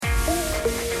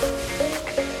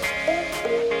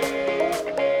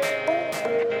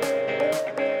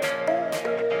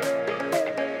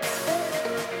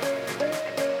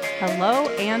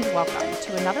and welcome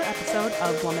to another episode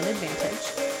of Woman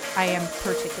Advantage. I am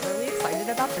particularly excited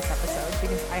about this episode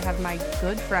because I have my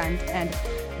good friend and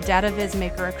data viz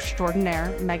maker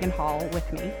extraordinaire, Megan Hall,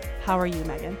 with me. How are you,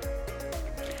 Megan?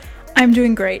 I'm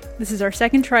doing great. This is our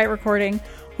second try at recording.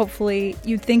 Hopefully,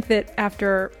 you'd think that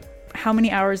after how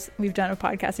many hours we've done of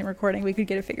podcasting recording, we could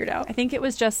get it figured out. I think it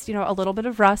was just, a little bit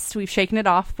of rust. We've shaken it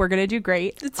off. We're going to do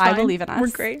great. It's fine. I believe in us. We're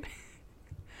great.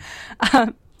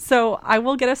 So I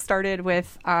will get us started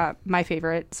with my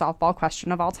favorite softball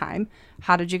question of all time.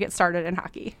 How did you get started in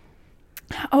hockey?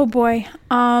 Oh boy.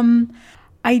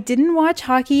 I didn't watch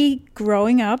hockey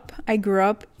growing up. I grew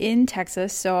up in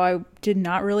Texas, so I did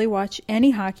not really watch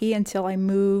any hockey until I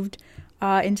moved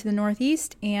into the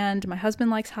Northeast, and my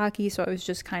husband likes hockey, so I was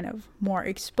just kind of more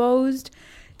exposed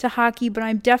to hockey. But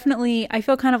I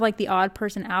feel kind of like the odd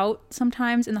person out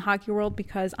sometimes in the hockey world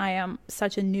because I am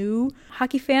such a new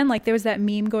hockey fan. Like, there was that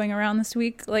meme going around this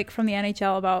week, like from the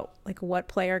NHL, about like what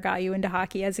player got you into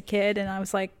hockey as a kid, and I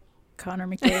was like, Connor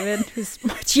McDavid, who's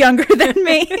much younger than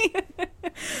me.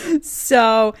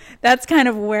 So that's kind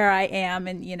of where I am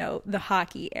in, the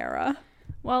hockey era.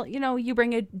 Well, you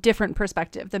bring a different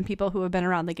perspective than people who have been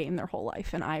around the game their whole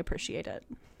life, and I appreciate it.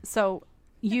 So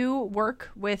you work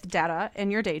with data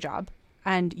in your day job,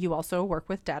 and you also work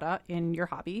with data in your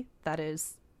hobby, that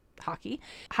is hockey.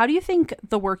 How do you think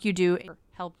the work you do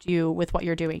helped you with what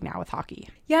you're doing now with hockey?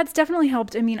 Yeah, it's definitely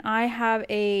helped. I mean, I have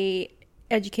a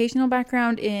educational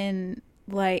background in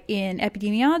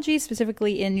epidemiology,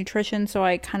 specifically in nutrition, so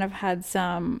I kind of had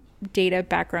some data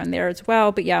background there as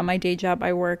well. But yeah, my day job,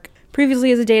 I work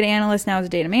previously as a data analyst, now as a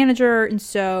data manager, and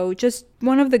so just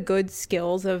one of the good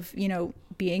skills of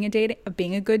being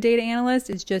a good data analyst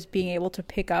is just being able to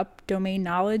pick up domain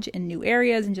knowledge in new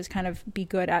areas and just kind of be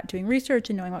good at doing research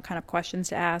and knowing what kind of questions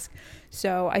to ask.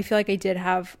 So I feel like I did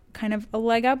have kind of a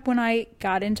leg up when I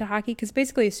got into hockey, because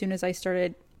basically as soon as I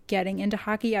started getting into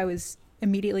hockey, I was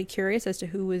immediately curious as to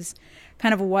who was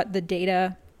kind of what the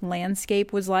data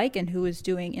landscape was like and who was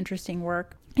doing interesting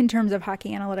work in terms of hockey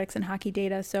analytics and hockey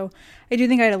data. So I do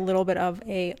think I had a little bit of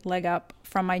a leg up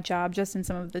from my job just in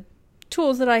some of the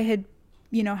tools that I had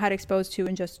had exposed to,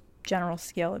 and just general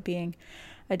skill at being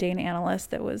a data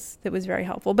analyst that was very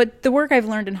helpful. But the work I've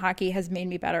learned in hockey has made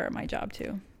me better at my job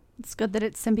too. It's good that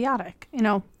it's symbiotic.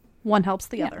 One helps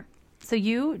the other. So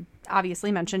you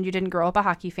obviously mentioned you didn't grow up a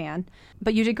hockey fan,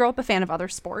 but you did grow up a fan of other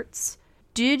sports.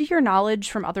 Did your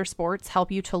knowledge from other sports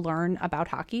help you to learn about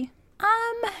hockey?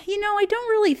 I don't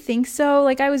really think so.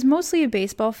 Like, I was mostly a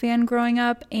baseball fan growing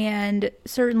up, and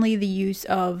certainly the use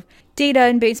of data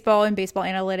in baseball and baseball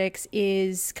analytics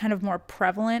is kind of more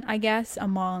prevalent, I guess,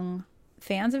 among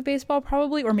fans of baseball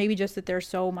probably, or maybe just that there's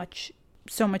so much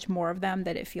more of them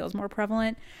that it feels more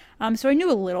prevalent. So I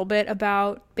knew a little bit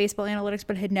about baseball analytics,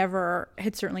 but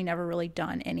had certainly never really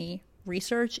done any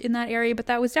research in that area. But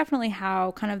that was definitely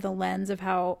how kind of the lens of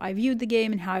how I viewed the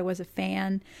game and how I was a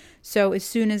fan. So as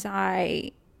soon as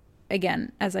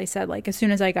as I said, like as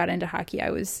soon as I got into hockey,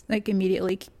 I was like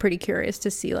immediately pretty curious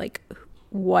to see like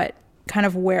what kind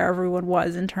of where everyone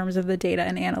was in terms of the data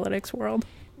and analytics world.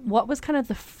 What was kind of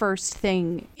the first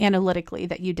thing analytically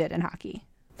that you did in hockey?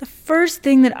 The first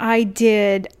thing that I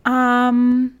did,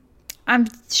 I'm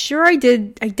sure I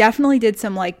definitely did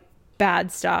some like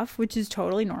bad stuff, which is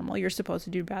totally normal. You're supposed to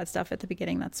do bad stuff at the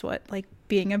beginning. That's what like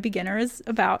being a beginner is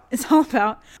all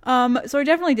about. So I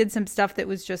definitely did some stuff that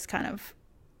was just kind of,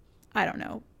 I don't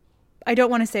know. I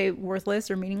don't want to say worthless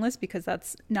or meaningless because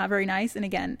that's not very nice. And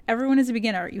again, everyone is a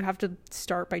beginner. You have to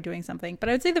start by doing something. But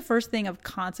I would say the first thing of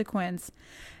consequence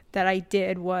that I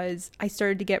did was I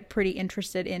started to get pretty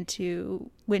interested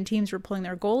into when teams were pulling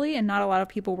their goalie, and not a lot of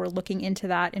people were looking into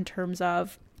that in terms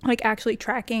of like actually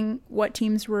tracking what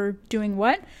teams were doing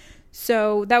what.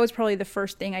 So that was probably the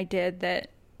first thing I did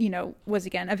that, was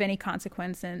again of any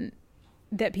consequence and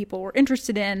that people were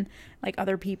interested in, like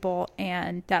other people.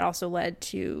 And that also led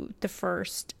to the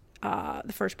first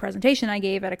presentation I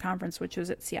gave at a conference, which was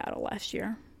at Seattle last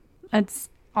year. It's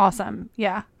awesome.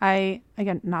 Yeah.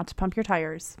 Again, not to pump your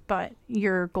tires, but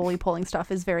your goalie pulling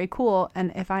stuff is very cool.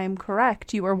 And if I am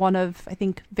correct, you are one of, I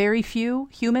think, very few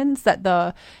humans that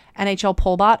the NHL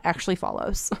Pullbot actually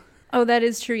follows. Oh, that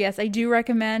is true. Yes. I do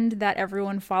recommend that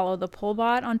everyone follow the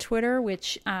Pullbot on Twitter,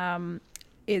 which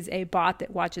is a bot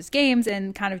that watches games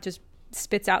and kind of just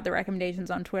spits out the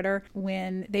recommendations on Twitter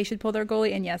when they should pull their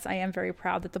goalie. And yes, I am very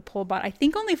proud that the Pullbot, I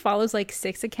think, only follows like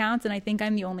 6 accounts, and I think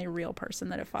I'm the only real person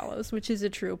that it follows, which is a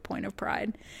true point of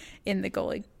pride in the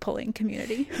goalie pulling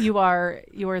community. You are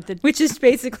the which is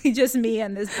basically just me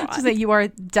and this bot. So that you are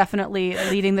definitely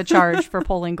leading the charge for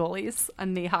pulling goalies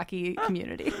in the hockey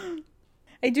community.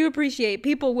 I do appreciate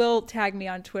people will tag me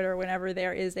on Twitter whenever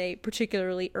there is a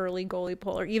particularly early goalie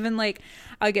pull, or even like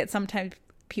I get sometimes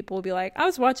people will be like, I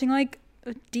was watching like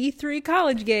a D3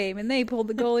 college game and they pulled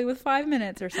the goalie with 5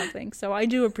 minutes or something. So I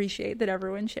do appreciate that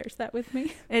everyone shares that with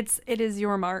me. It is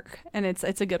your mark, and it's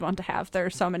a good one to have. There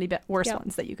are so many worse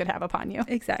ones that you could have upon you.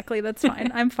 Exactly. That's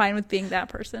fine. I'm fine with being that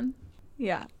person.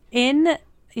 Yeah. In,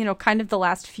 kind of the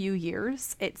last few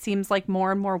years, it seems like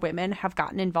more and more women have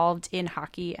gotten involved in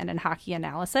hockey and in hockey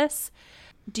analysis.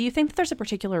 Do you think that there's a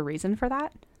particular reason for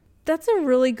that? That's a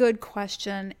really good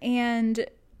question. And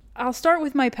I'll start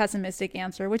with my pessimistic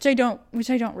answer, which I don't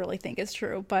really think is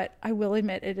true, but I will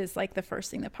admit it is like the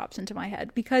first thing that pops into my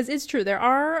head, because it's true. There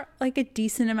are like a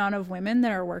decent amount of women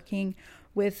that are working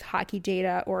with hockey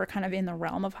data or kind of in the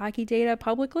realm of hockey data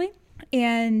publicly.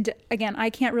 And again, I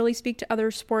can't really speak to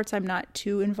other sports. I'm not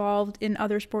too involved in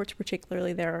other sports,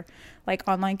 particularly their like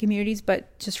online communities,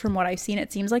 but just from what I've seen,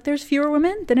 it seems like there's fewer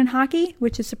women than in hockey,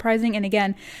 which is surprising. And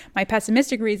again, my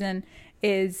pessimistic reason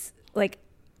is like,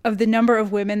 of the number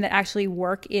of women that actually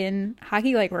work in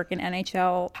hockey, like work in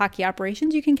NHL hockey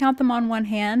operations, you can count them on one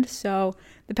hand. So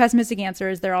the pessimistic answer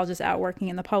is they're all just out working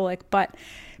in the public. But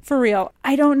for real,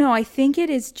 I don't know. I think it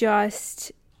is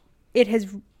just, it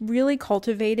has really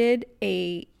cultivated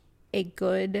a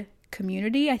good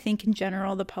community. I think in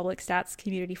general, the public stats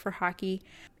community for hockey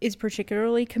is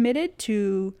particularly committed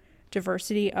to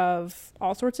diversity of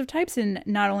all sorts of types, and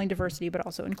not only diversity but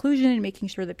also inclusion and making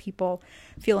sure that people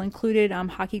feel included.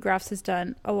 Hockey Graphs has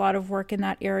done a lot of work in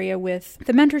that area with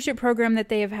the mentorship program that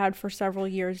they have had for several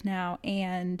years now,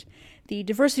 and the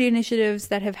diversity initiatives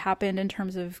that have happened in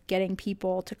terms of getting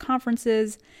people to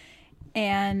conferences.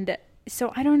 And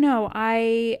so I don't know,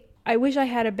 I wish I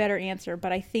had a better answer,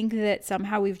 but I think that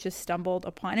somehow we've just stumbled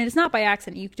upon, and it's not by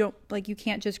accident. You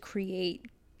can't just create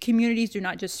communities, do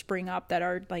not just spring up that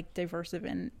are like diverse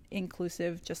and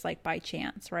inclusive just like by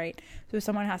chance, right? So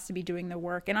someone has to be doing the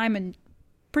work, and I'm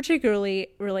particularly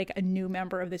like a new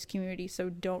member of this community, so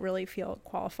don't really feel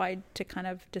qualified to kind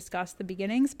of discuss the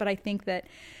beginnings. But I think that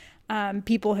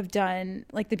people have done,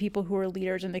 like the people who are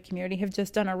leaders in the community have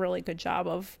just done a really good job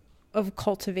of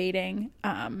cultivating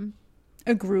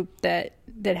a group that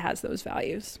has those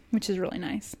values, which is really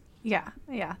nice. Yeah.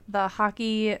 The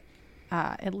hockey,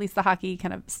 at least the hockey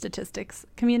kind of statistics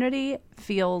community,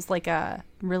 feels like a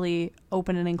really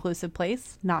open and inclusive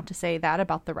place. Not to say that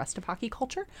about the rest of hockey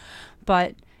culture,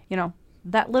 but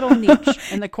that little niche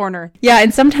in the corner. Yeah,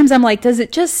 and sometimes I'm like, does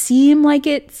it just seem like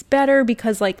it's better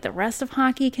because like the rest of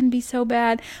hockey can be so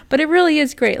bad? But it really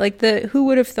is great. Like who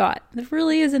would have thought? It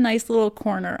really is a nice little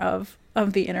corner of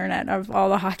the internet of all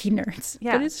the hockey nerds.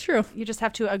 Yeah, but it's true. You just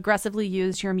have to aggressively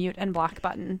use your mute and block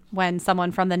button when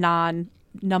someone from the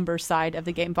non-number side of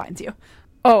the game finds you.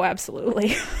 Oh,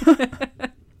 absolutely.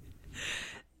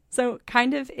 So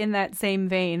kind of in that same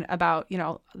vein about,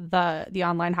 the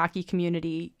online hockey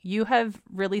community, you have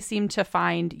really seemed to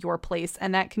find your place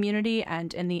in that community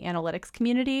and in the analytics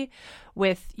community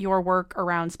with your work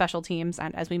around special teams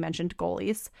and, as we mentioned,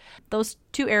 goalies. Those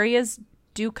two areas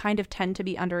do kind of tend to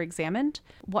be underexamined.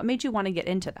 What made you want to get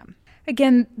into them?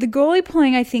 Again, the goalie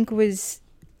playing, I think, was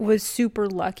super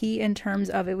lucky in terms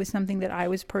of it was something that I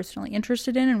was personally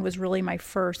interested in and was really my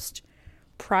first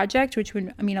project, which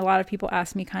would, a lot of people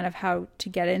ask me kind of how to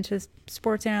get into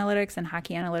sports analytics and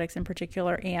hockey analytics in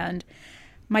particular. And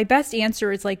my best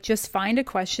answer is like, just find a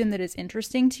question that is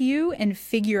interesting to you and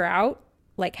figure out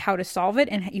like how to solve it.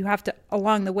 And you have to,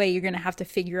 along the way, you're going to have to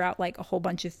figure out like a whole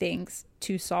bunch of things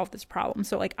to solve this problem.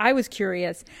 So like I was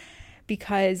curious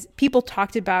because people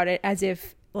talked about it as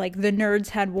if like the nerds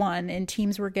had won and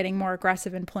teams were getting more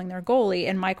aggressive in pulling their goalie.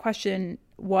 And my question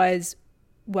was,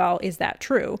 well, is that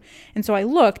true? And so I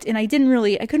looked and I couldn't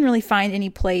really find any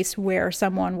place where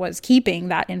someone was keeping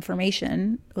that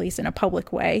information, at least in a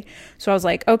public way. So I was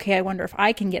like, okay, I wonder if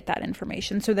I can get that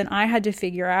information. So then I had to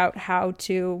figure out how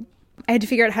to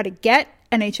get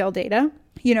NHL data,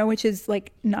 which is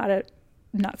like not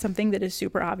something that is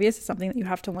super obvious. It's something that you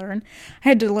have to learn. I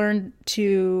had to learn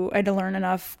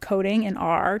enough coding in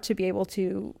R to be able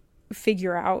to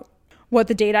figure out what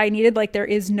the data I needed. Like there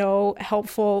is no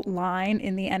helpful line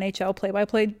in the NHL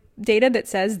play-by-play data that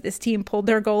says this team pulled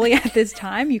their goalie at this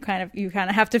time. You kind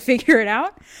of have to figure it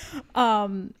out.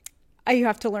 You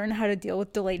have to learn how to deal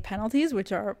with delayed penalties,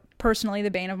 which are personally the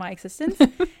bane of my existence.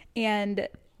 And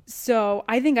so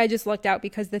I think I just lucked out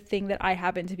because the thing that I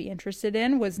happened to be interested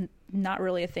in was not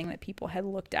really a thing that people had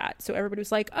looked at. So everybody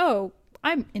was like, oh,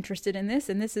 I'm interested in this,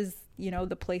 and this is,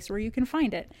 the place where you can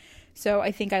find it. So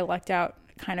I think I lucked out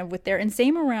kind of with there. And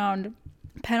same around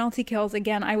penalty kills.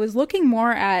 Again, I was looking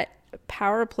more at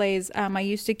power plays. I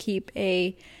used to keep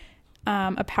a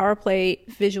a power play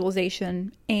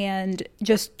visualization, and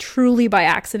just truly by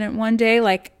accident one day,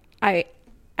 like I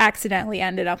accidentally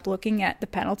ended up looking at the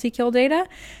penalty kill data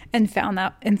and found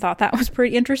that and thought that was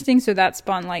pretty interesting. So that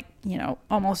spawned like, you know,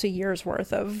 almost a year's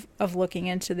worth of looking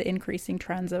into the increasing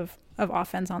trends of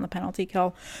offense on the penalty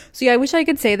kill. So yeah, I wish I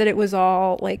could say that it was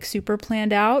all like super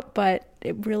planned out, but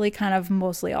it really kind of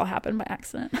mostly all happened by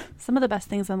accident. Some of the best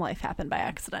things in life happen by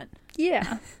accident.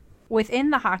 Yeah. Within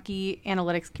the hockey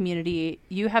analytics community,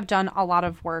 you have done a lot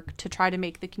of work to try to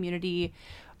make the community,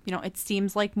 you know, it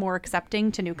seems like more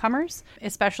accepting to newcomers,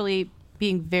 especially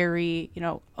being very, you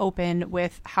know, open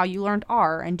with how you learned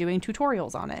R and doing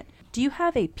tutorials on it. Do you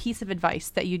have a piece of advice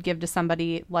that you'd give to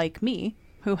somebody like me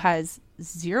who has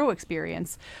zero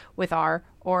experience with R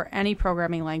or any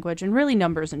programming language and really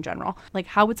numbers in general? Like,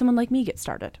 how would someone like me get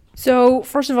started? So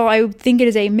first of all, I think it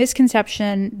is a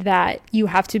misconception that you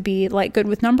have to be like good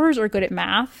with numbers or good at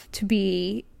math to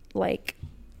be like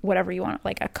whatever you want,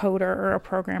 like a coder or a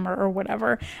programmer or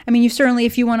whatever. I mean, you certainly,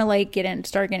 if you want to like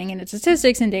start getting into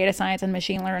statistics and data science and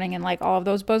machine learning and like all of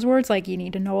those buzzwords, like you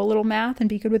need to know a little math and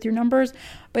be good with your numbers.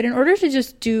 But in order to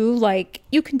just do like,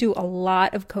 you can do a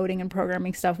lot of coding and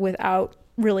programming stuff without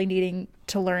really needing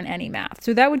to learn any math.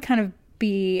 So that would kind of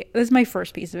be, this is my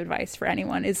first piece of advice for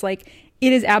anyone, is like,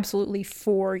 it is absolutely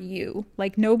for you.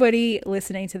 Like nobody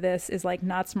listening to this is like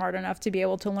not smart enough to be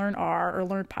able to learn R or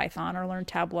learn Python or learn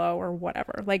Tableau or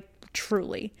whatever. Like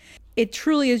truly, it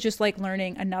truly is just like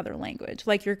learning another language.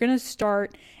 Like you're going to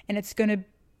start and it's going to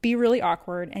be really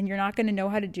awkward and you're not going to know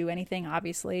how to do anything,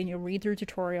 obviously. And you'll read through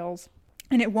tutorials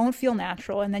and it won't feel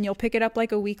natural. And then you'll pick it up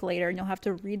like a week later and you'll have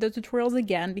to read those tutorials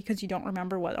again because you don't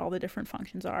remember what all the different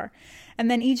functions are. And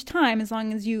then each time, as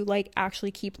long as you like actually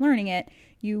keep learning it,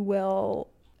 you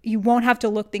won't have to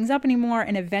look things up anymore.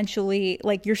 And eventually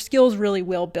like your skills really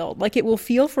will build. Like it will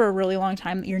feel for a really long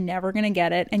time that you're never going to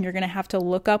get it. And you're going to have to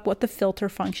look up what the filter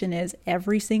function is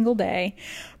every single day.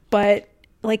 But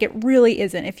like it really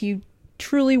isn't. If you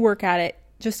truly work at it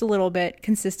just a little bit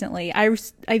consistently. I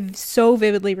so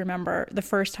vividly remember the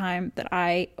first time that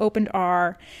I opened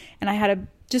R and I had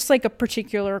just like a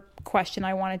particular question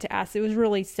I wanted to ask. It was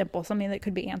really simple, something that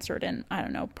could be answered in, I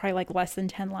don't know, probably like less than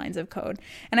 10 lines of code.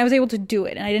 And I was able to do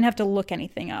it and I didn't have to look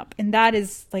anything up. And that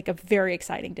is like a very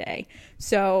exciting day.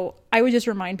 So I would just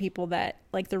remind people that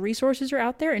like the resources are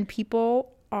out there and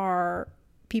people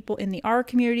in the R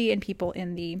community and people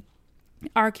in the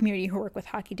our community who work with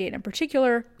hockey data in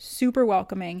particular, super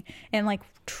welcoming, and like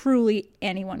truly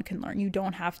anyone can learn. You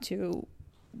don't have to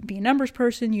be a numbers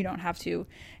person. You don't have to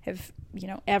have, you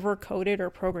know, ever coded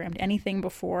or programmed anything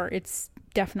before. It's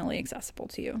definitely accessible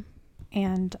to you.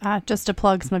 And just to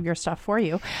plug some of your stuff for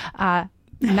you,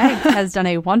 Meg has done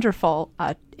a wonderful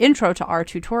intro to R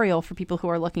tutorial for people who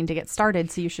are looking to get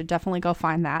started. So you should definitely go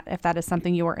find that if that is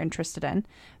something you are interested in,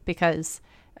 because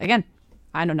again,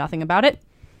 I know nothing about it.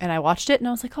 And I watched it and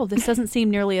I was like, oh, this doesn't seem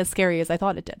nearly as scary as I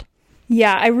thought it did.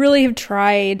 Yeah, I really have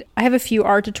tried. I have a few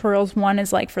R tutorials. One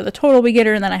is like for the total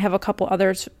beginner, and then I have a couple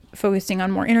others focusing on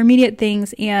more intermediate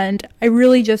things. And I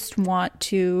really just want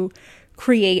to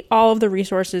create all of the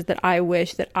resources that I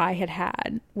wish that I had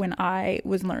had when I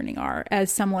was learning R,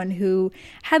 as someone who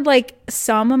had like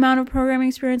some amount of programming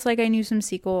experience. Like I knew some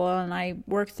SQL and I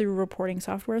worked through reporting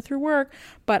software through work,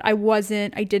 but I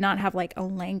did not have like a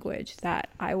language that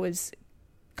I was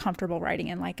comfortable writing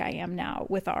in like I am now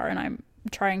with R, and I'm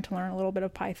trying to learn a little bit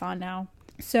of Python now.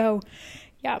 So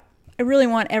yeah, I really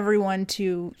want everyone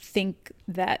to think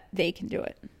that they can do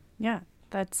it. Yeah,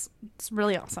 it's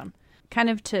really awesome. Kind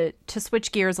of to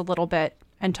switch gears a little bit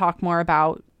and talk more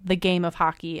about the game of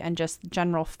hockey and just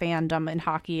general fandom in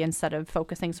hockey instead of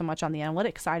focusing so much on the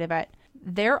analytics side of it.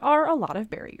 There are a lot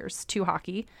of barriers to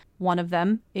hockey. One of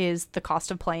them is the cost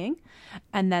of playing.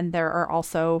 And then there are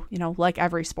also, you know, like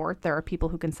every sport, there are people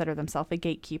who consider themselves a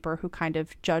gatekeeper who kind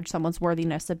of judge someone's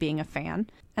worthiness of being a fan.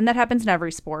 And that happens in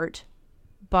every sport.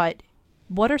 But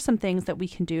what are some things that we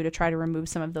can do to try to remove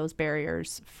some of those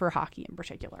barriers for hockey in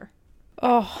particular?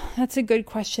 Oh, that's a good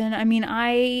question. I mean,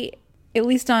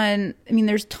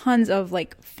 there's tons of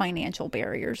like financial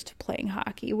barriers to playing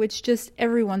hockey, which just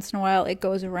every once in a while it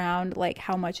goes around like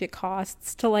how much it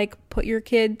costs to like put your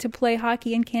kid to play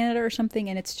hockey in Canada or something.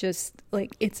 And it's just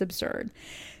like, it's absurd.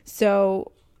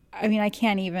 So, I mean,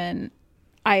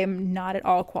 I am not at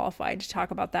all qualified to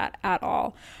talk about that at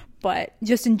all. But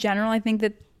just in general, I think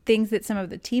that things that some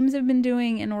of the teams have been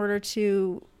doing in order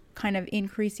to kind of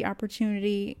increase the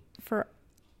opportunity for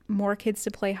more kids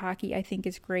to play hockey, I think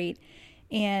is great.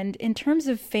 And in terms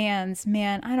of fans,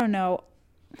 man, I don't know,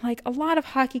 like a lot of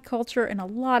hockey culture and a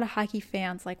lot of hockey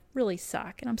fans like really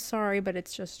suck. And I'm sorry, but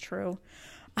it's just true.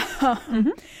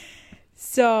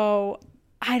 So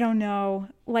I don't know.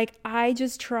 Like, I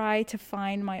just try to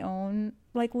find my own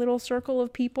like little circle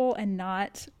of people and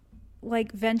not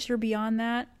like venture beyond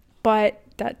that. But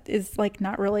that is like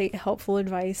not really helpful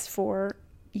advice for,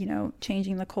 you know,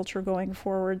 changing the culture going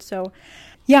forward. So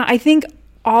yeah, I think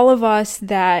all of us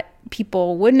that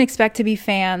people wouldn't expect to be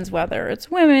fans, whether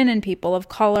it's women and people of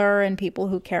color and people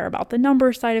who care about the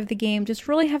number side of the game, just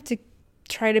really have to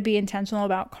try to be intentional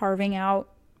about carving out,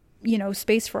 you know,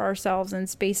 space for ourselves and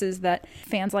spaces that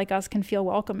fans like us can feel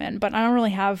welcome in. But I don't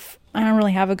really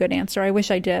have a good answer. I wish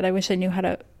I did. I wish I knew how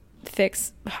to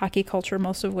fix hockey culture,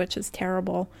 most of which is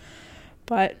terrible.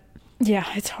 But yeah,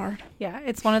 it's hard. Yeah,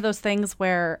 it's one of those things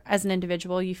where as an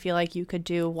individual, you feel like you could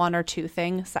do one or two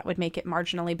things that would make it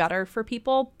marginally better for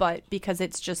people. But because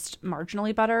it's just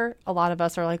marginally better, a lot of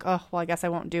us are like, oh, well, I guess I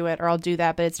won't do it, or I'll do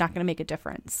that, but it's not going to make a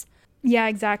difference. Yeah,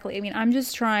 exactly. I mean, I'm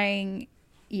just trying,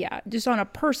 just on a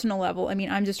personal level, I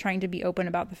mean, I'm just trying to be open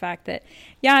about the fact that,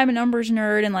 yeah, I'm a numbers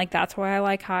nerd and like that's why I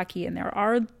like hockey. And there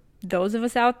are those of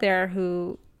us out there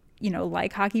who, you know,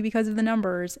 like hockey because of the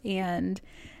numbers, and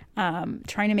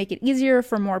trying to make it easier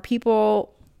for more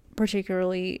people,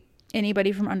 particularly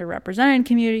anybody from underrepresented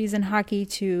communities in hockey,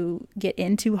 to get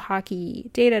into hockey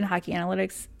data and hockey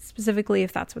analytics, specifically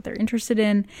if that's what they're interested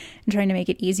in, and trying to make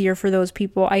it easier for those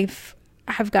people.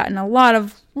 Have gotten a lot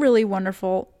of really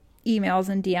wonderful emails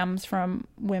and DMs from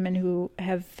women who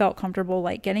have felt comfortable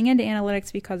like getting into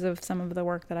analytics because of some of the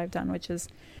work that I've done, which is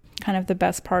kind of the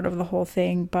best part of the whole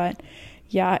thing. But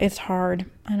yeah, it's hard.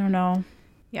 I don't know.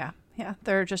 Yeah,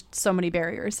 there are just so many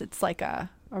barriers. It's like a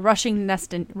Russian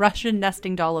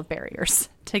nesting doll of barriers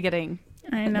to getting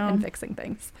and fixing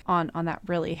things. On that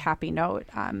really happy note,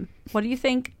 what do you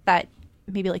think that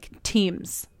maybe like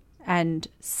teams and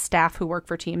staff who work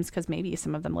for teams, because maybe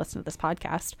some of them listen to this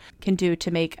podcast, can do to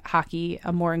make hockey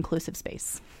a more inclusive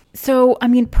space? So, I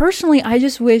mean, personally, I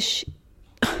just wish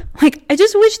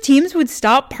teams would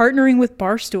stop partnering with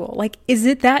Barstool. Like, is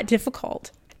it that difficult?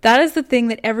 That is the thing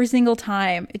that every single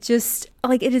time, it just,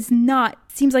 like, it is not,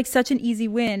 seems like such an easy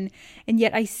win. And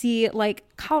yet I see, like,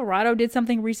 Colorado did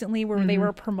something recently where they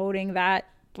were promoting that,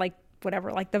 like,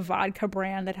 whatever, like the vodka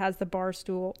brand that has the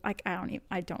Barstool. Like,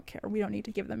 I don't care. We don't need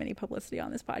to give them any publicity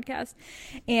on this podcast.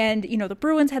 And, you know, the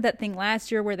Bruins had that thing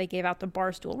last year where they gave out the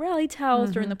Barstool rally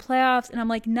towels during the playoffs. And I'm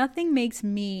like, nothing makes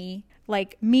me,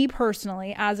 like, me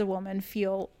personally, as a woman,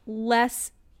 feel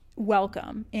less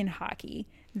welcome in hockey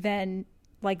than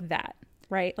like that,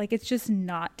 right? Like, it's just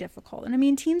not difficult. And I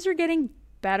mean, teams are getting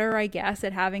better, I guess,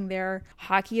 at having their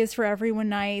hockey is for everyone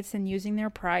nights and using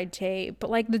their pride tape. But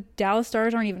like, the Dallas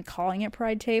Stars aren't even calling it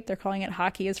pride tape. They're calling it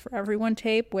hockey is for everyone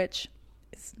tape, which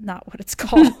is not what it's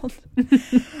called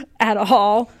at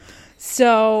all.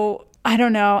 So I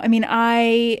don't know. I mean,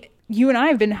 you and I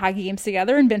have been to hockey games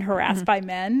together and been harassed by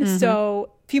men.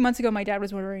 So a few months ago, my dad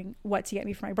was wondering what to get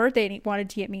me for my birthday, and he wanted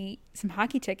to get me some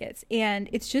hockey tickets. And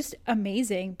it's just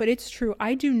amazing, but it's true.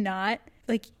 I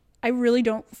really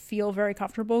don't feel very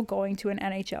comfortable going to an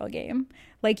NHL game.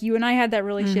 Like, you and I had that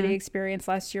really shitty experience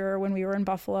last year when we were in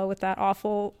Buffalo with that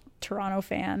awful Toronto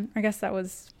fan. I guess that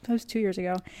was 2 years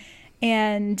ago.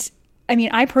 And I mean,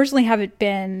 I personally haven't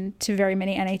been to very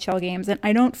many NHL games, and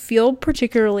I don't feel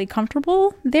particularly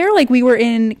comfortable there. Like, we were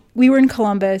in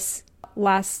Columbus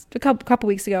a couple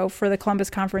weeks ago for the Columbus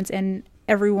conference, and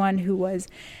everyone who was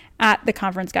at the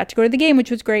conference got to go to the game,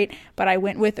 which was great. But I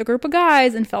went with a group of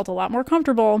guys and felt a lot more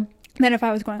comfortable than if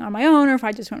I was going on my own, or if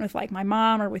I just went with like my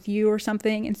mom or with you or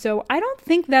something. And so I don't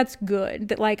think that's good,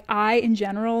 that like I in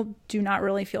general do not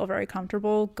really feel very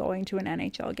comfortable going to an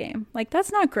NHL game. Like,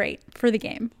 that's not great for the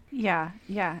game. Yeah.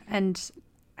 And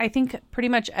I think pretty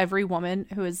much every woman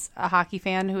who is a hockey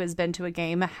fan who has been to a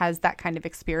game has that kind of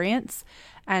experience.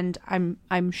 And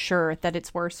I'm sure that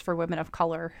it's worse for women of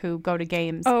color who go to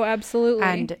games. Oh, absolutely.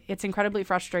 And it's incredibly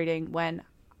frustrating when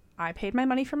I paid my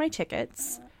money for my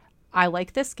tickets. I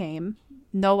like this game.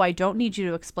 No, I don't need you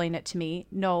to explain it to me.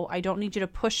 No, I don't need you to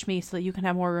push me so that you can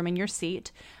have more room in your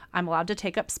seat. I'm allowed to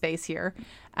take up space here.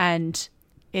 And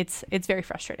it's very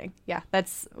frustrating. Yeah,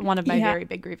 that's one of my very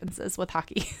big grievances with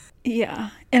hockey. Yeah.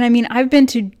 And I mean, I've been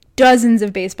to dozens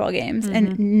of baseball games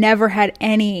and never had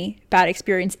any bad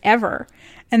experience ever.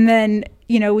 And then,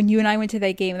 you know, when you and I went to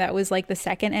that game, that was like the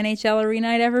second NHL arena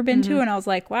I'd ever been to. And I was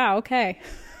like, wow, okay.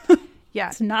 Yeah.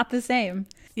 It's not the same.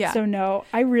 Yeah. So no,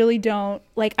 I really don't.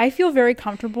 Like, I feel very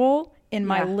comfortable in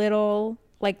my little,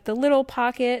 like the little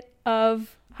pocket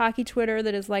of hockey Twitter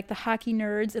that is like the hockey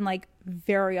nerds, and like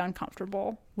very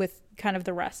uncomfortable with kind of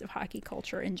the rest of hockey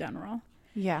culture in general.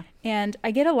 Yeah. And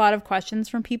I get a lot of questions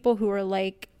from people who are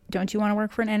like, don't you want to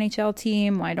work for an NHL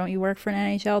team? Why don't you work for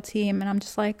an NHL team? And I'm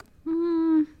just like,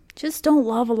 just don't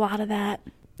love a lot of that.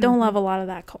 Don't love a lot of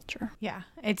that culture. Yeah,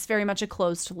 it's very much a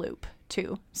closed loop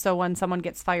too. So when someone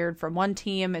gets fired from one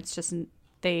team, it's just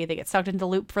they get sucked into the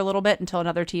loop for a little bit until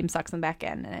another team sucks them back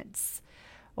in, and it's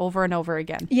over and over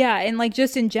again. Yeah, and like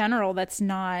just in general, it's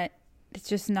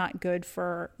just not good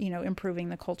for, improving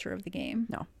the culture of the game.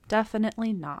 No,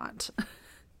 definitely not.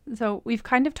 So we've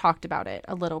kind of talked about it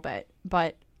a little bit,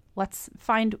 but let's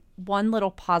find one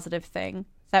little positive thing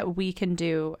that we can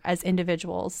do as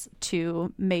individuals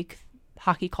to make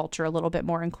hockey culture a little bit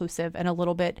more inclusive and a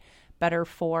little bit better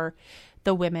for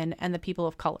the women and the people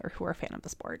of color who are a fan of the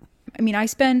sport. I mean, I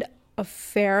spend a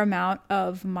fair amount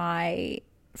of my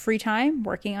free time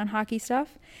working on hockey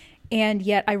stuff, and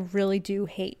yet I really do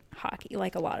hate hockey,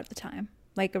 like a lot of the time.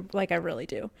 Like I really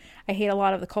do. I hate a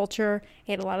lot of the culture,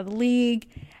 hate a lot of the league.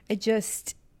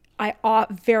 I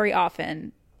very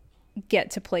often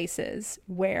get to places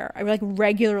where I like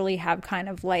regularly have kind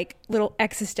of like little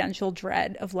existential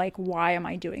dread of like, why am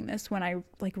I doing this when I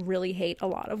like really hate a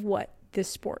lot of what this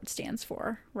sport stands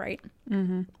for, right?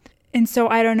 Mm-hmm. And so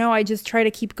I don't know, I just try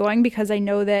to keep going because I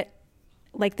know that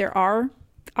like there are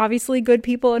obviously good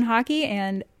people in hockey,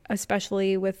 and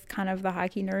especially with kind of the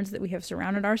hockey nerds that we have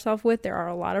surrounded ourselves with, there are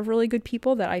a lot of really good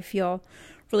people that I feel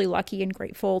really lucky and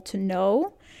grateful to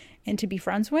know and to be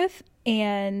friends with.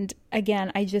 And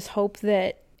again, I just hope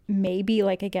that maybe,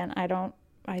 like, again,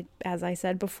 I, as I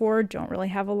said before, don't really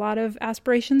have a lot of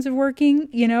aspirations of working,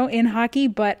 in hockey,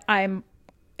 but I'm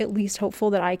at least hopeful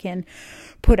that I can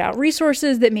put out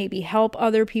resources that maybe help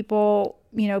other people,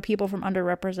 people from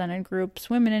underrepresented groups,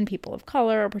 women and people of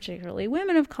color, particularly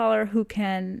women of color, who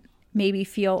can maybe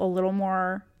feel a little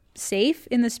more safe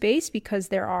in the space, because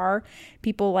there are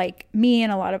people like me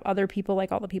and a lot of other people, like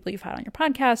all the people you've had on your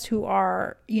podcast, who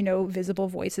are, visible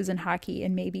voices in hockey,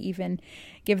 and maybe even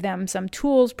give them some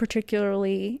tools,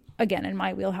 particularly, again, in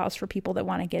my wheelhouse, for people that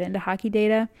want to get into hockey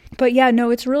data. But yeah, no,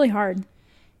 it's really hard.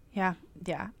 Yeah.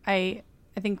 I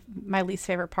think my least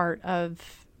favorite part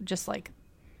of just like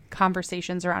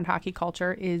conversations around hockey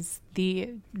culture is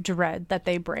the dread that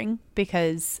they bring,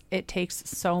 because it takes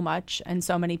so much and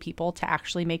so many people to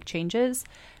actually make changes,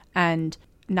 and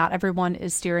not everyone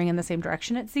is steering in the same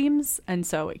direction, it seems, and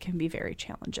so it can be very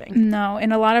challenging. No,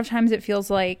 and a lot of times it feels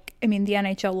like, the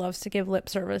NHL loves to give lip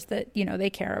service that, they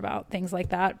care about things like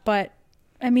that, but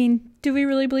do we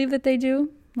really believe that they do?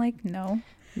 Like, no,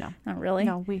 not really.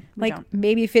 No, we like don't.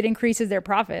 Maybe if it increases their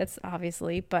profits,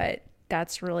 obviously, but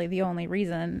that's really the only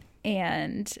reason.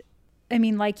 And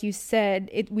like you said,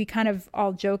 we kind of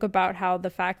all joke about how the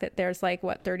fact that there's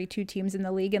 32 teams in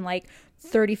the league, and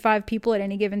 35 people at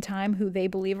any given time who they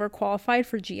believe are qualified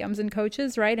for GMs and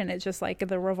coaches, right? And it's just like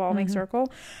the revolving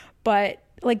circle. But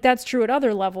that's true at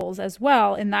other levels as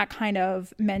well. And that kind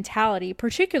of mentality,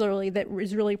 particularly, that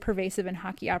is really pervasive in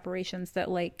hockey operations, that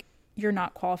you're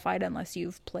not qualified unless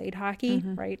you've played hockey,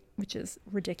 right? Which is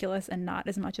ridiculous and not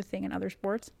as much a thing in other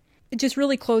sports. It just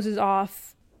really closes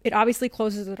off. It obviously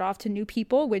closes it off to new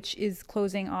people, which is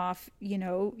closing off,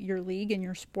 your league and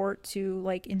your sport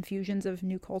to infusions of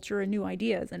new culture and new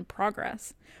ideas and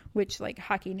progress, which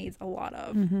hockey needs a lot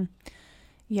of. Mm-hmm.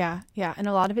 Yeah. And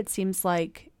a lot of it seems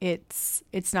like it's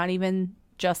not even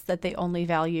just that they only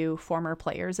value former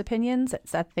players' opinions.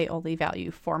 It's that they only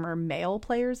value former male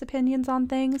players' opinions on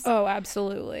things. Oh,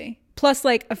 absolutely. Plus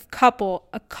a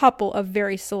couple of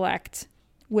very select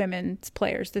women's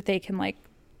players that they can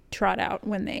trot out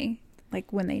when they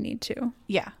need to.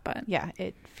 Yeah. But yeah,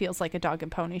 it feels like a dog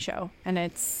and pony show, and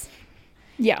it's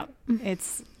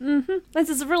this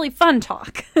is a really fun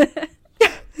talk.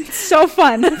 It's so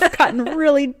fun. I've gotten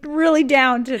really, really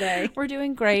down today. We're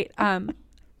doing great.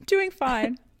 Doing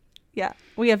fine. Yeah.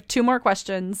 We have 2 more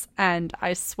questions, and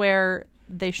I swear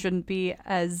they shouldn't be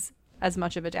as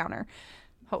much of a downer.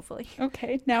 Hopefully.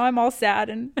 Okay. Now I'm all sad,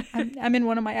 and I'm in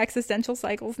one of my existential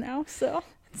cycles now, so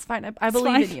it's fine. I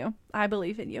believe in you. I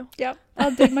believe in you. Yep.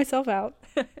 I'll dig myself out.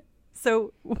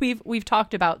 So we've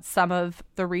talked about some of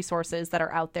the resources that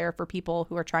are out there for people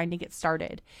who are trying to get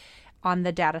started on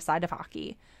the data side of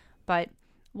hockey. But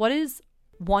what is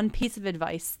one piece of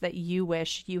advice that you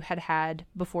wish you had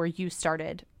before you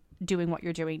started doing what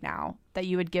you're doing now, that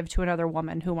you would give to another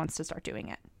woman who wants to start doing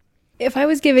it? If I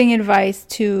was giving advice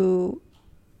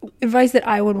that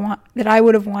I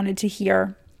would have wanted to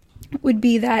hear, would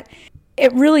be that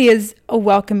it really is a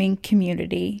welcoming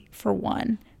community, for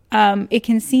one. It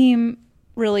can seem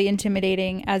really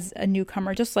intimidating as a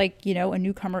newcomer, just like, a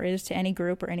newcomer is to any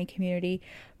group or any community,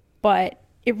 but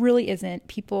it really isn't.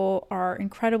 People are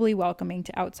incredibly welcoming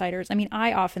to outsiders.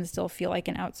 I often still feel like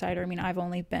an outsider. I've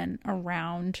only been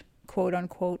around quote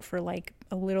unquote for like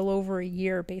a little over a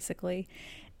year basically.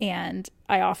 And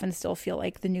I often still feel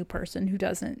like the new person who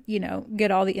doesn't, you know, get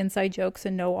all the inside jokes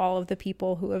and know all of the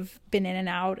people who have been in and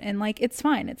out. And like, it's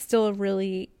fine. It's still a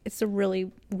really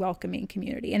welcoming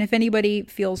community. And if anybody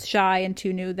feels shy and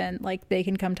too new, then like they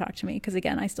can come talk to me. Because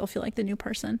again, I still feel like the new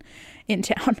person in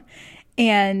town.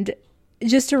 And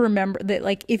just to remember that,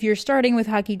 like, if you're starting with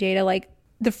Hockey Data, like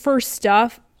the first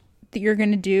stuff that you're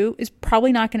going to do is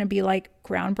probably not going to be like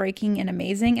groundbreaking and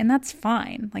amazing, and that's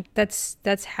fine. Like that's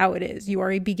how it is. You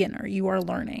are a beginner, you are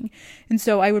learning. And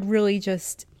so I would really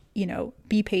just, you know,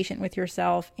 be patient with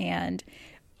yourself and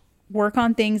work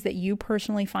on things that you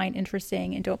personally find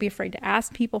interesting, and don't be afraid to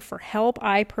ask people for help.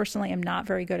 I personally am not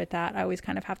very good at that. I always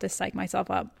kind of have to psych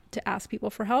myself up to ask people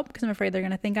for help because I'm afraid they're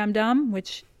going to think I'm dumb,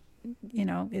 which, you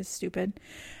know, is stupid.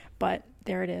 But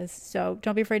there it is. So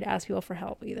don't be afraid to ask people for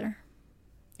help either.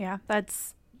 Yeah,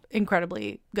 that's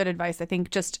incredibly good advice, I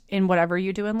think, just in whatever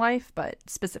you do in life, but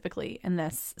specifically in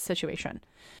this situation.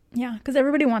 Yeah, because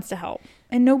everybody wants to help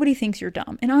and nobody thinks you're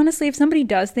dumb. And honestly, if somebody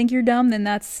does think you're dumb, then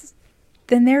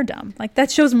they're dumb. Like that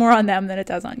shows more on them than it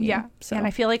does on you. Yeah. So. And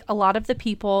I feel like a lot of the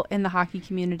people in the hockey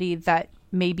community that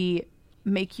maybe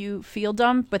make you feel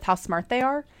dumb with how smart they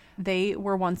are, they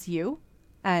were once you,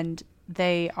 and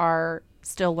they are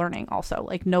still learning also.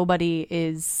 Like no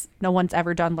one's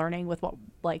ever done learning with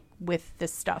with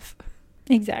this stuff.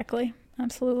 Exactly.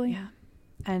 Absolutely. Yeah.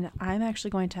 And I'm actually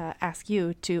going to ask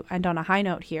you to end on a high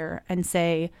note here and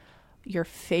say your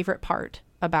favorite part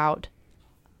about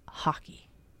hockey.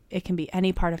 It can be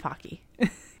any part of hockey.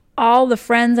 All the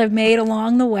friends I've made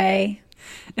along the way.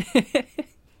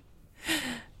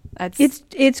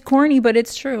 It's corny, but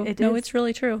it's true. It's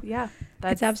really true. Yeah.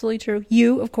 That's absolutely true.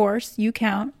 You, of course, you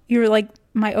count. You're like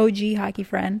my OG hockey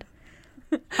friend.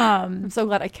 I'm so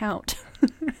glad I count.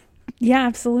 Yeah,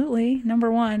 absolutely.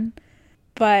 Number one.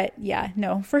 But yeah,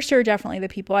 no, for sure, definitely the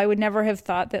people. I would never have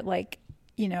thought that, like,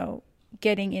 you know,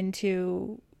 getting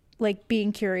into like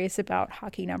being curious about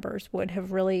hockey numbers would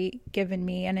have really given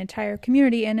me an entire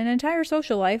community and an entire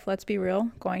social life. Let's be real.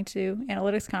 Going to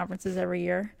analytics conferences every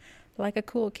year like a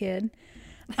cool kid.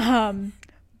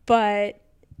 But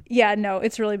yeah, no,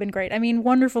 it's really been great. I mean,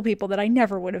 wonderful people that I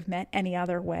never would have met any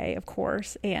other way, of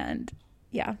course. And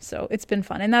yeah, so it's been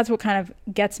fun. And that's what kind of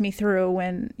gets me through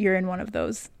when you're in one of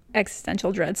those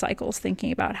existential dread cycles,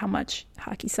 thinking about how much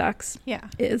hockey sucks. Yeah.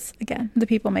 Is, again, the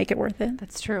people make it worth it.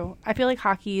 That's true. I feel like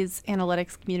hockey's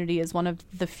analytics community is one of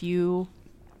the few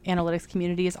analytics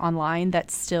communities online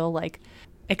that's still like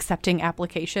accepting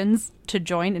applications to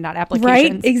join and not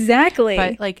applications. Right, exactly.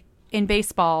 But like in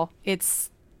baseball,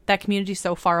 that community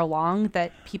so far along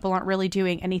that people aren't really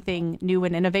doing anything new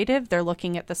and innovative. They're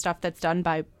looking at the stuff that's done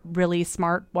by really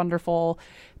smart, wonderful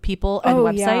people and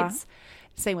websites. Yeah.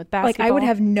 Same with basketball. Like I would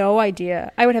have no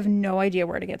idea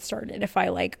where to get started if I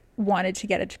like wanted to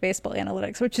get into baseball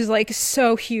analytics, which is like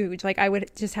so huge. Like I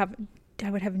would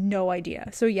have no idea.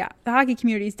 So yeah, the hockey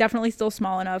community is definitely still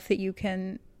small enough that you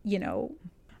can, you know,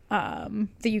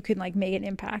 that you can like make an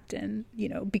impact and, you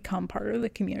know, become part of the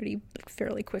community like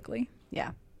fairly quickly.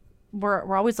 Yeah.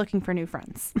 We're always looking for new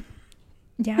friends.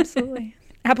 Yeah, absolutely.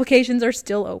 Applications are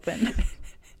still open.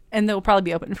 And they'll probably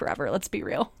be open forever. Let's be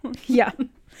real. Yeah.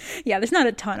 Yeah, there's not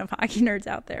a ton of hockey nerds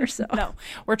out there. So no,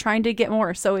 we're trying to get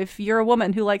more. So if you're a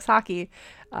woman who likes hockey,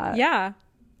 yeah,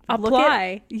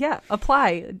 apply.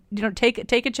 Apply. You know, take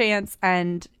a chance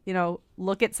and, you know,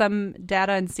 look at some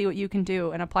data and see what you can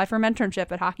do, and apply for an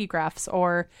internship at Hockey Graphs,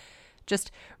 or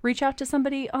just reach out to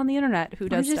somebody on the internet who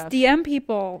does stuff. Just DM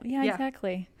people. Yeah,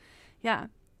 exactly. Yeah.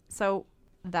 So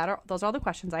those are all the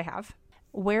questions I have.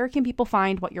 Where can people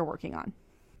find what you're working on?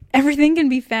 Everything can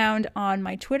be found on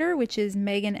my Twitter, which is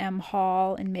Megan M.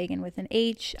 Hall, and Megan with an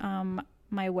H.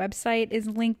 My website is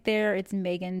linked there. It's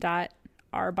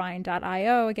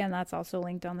megan.arbine.io. Again, that's also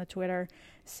linked on the Twitter.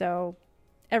 So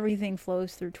everything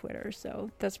flows through Twitter. So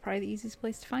that's probably the easiest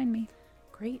place to find me.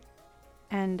 Great.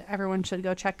 And everyone should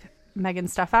go check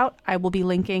Megan's stuff out. I will be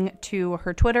linking to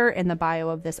her Twitter in the bio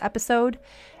of this episode.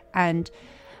 And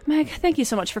Meg, thank you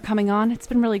so much for coming on. It's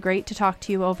been really great to talk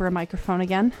to you over a microphone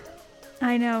again.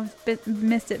 I know.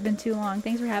 Missed it. Been too long.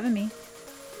 Thanks for having me.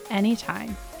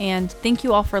 Anytime. And thank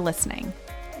you all for listening.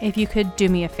 If you could do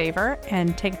me a favor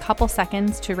and take a couple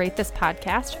seconds to rate this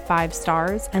podcast 5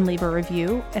 stars and leave a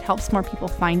review, it helps more people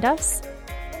find us.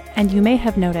 And you may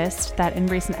have noticed that in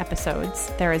recent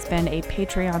episodes, there has been a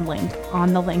Patreon link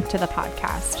on the link to the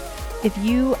podcast. If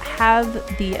you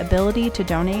have the ability to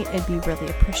donate, it'd be really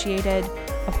appreciated.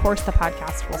 Of course, the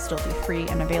podcast will still be free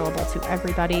and available to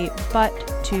everybody, but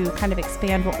to kind of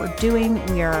expand what we're doing,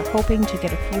 we are hoping to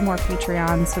get a few more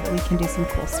Patreons so that we can do some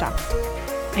cool stuff.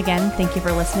 Again, thank you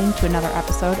for listening to another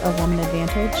episode of Woman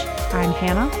Advantage. I'm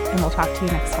Hannah, and we'll talk to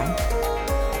you next time.